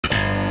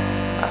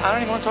I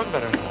don't even want to talk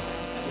about it anymore.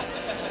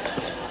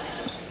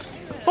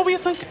 What were you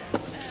thinking?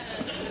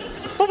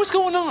 What was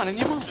going on in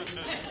your mind?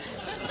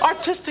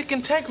 Artistic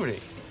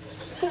integrity.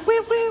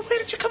 Where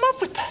did you come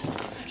up with that?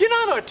 You're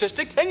not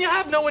artistic, and you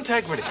have no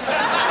integrity.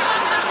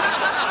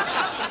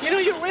 You know,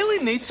 you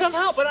really need some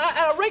help, and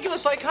a regular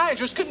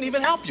psychiatrist couldn't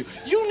even help you.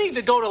 You need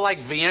to go to, like,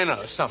 Vienna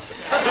or something.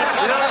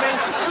 You know what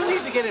I mean? You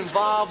need to get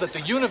involved at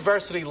the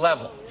university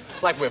level,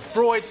 like where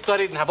Freud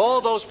studied and have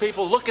all those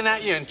people looking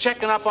at you and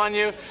checking up on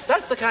you.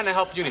 That's the kind of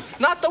help you need.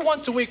 Not the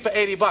once a week for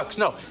 $80.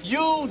 No,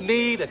 you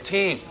need a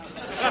team.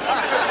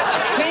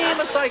 A team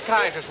of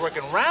psychiatrists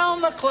working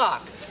round the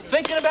clock,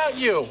 thinking about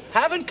you,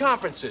 having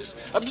conferences,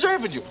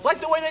 observing you,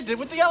 like the way they did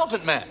with the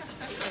Elephant Man.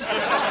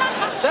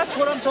 That's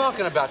what I'm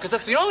talking about, because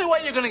that's the only way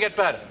you're going to get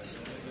better.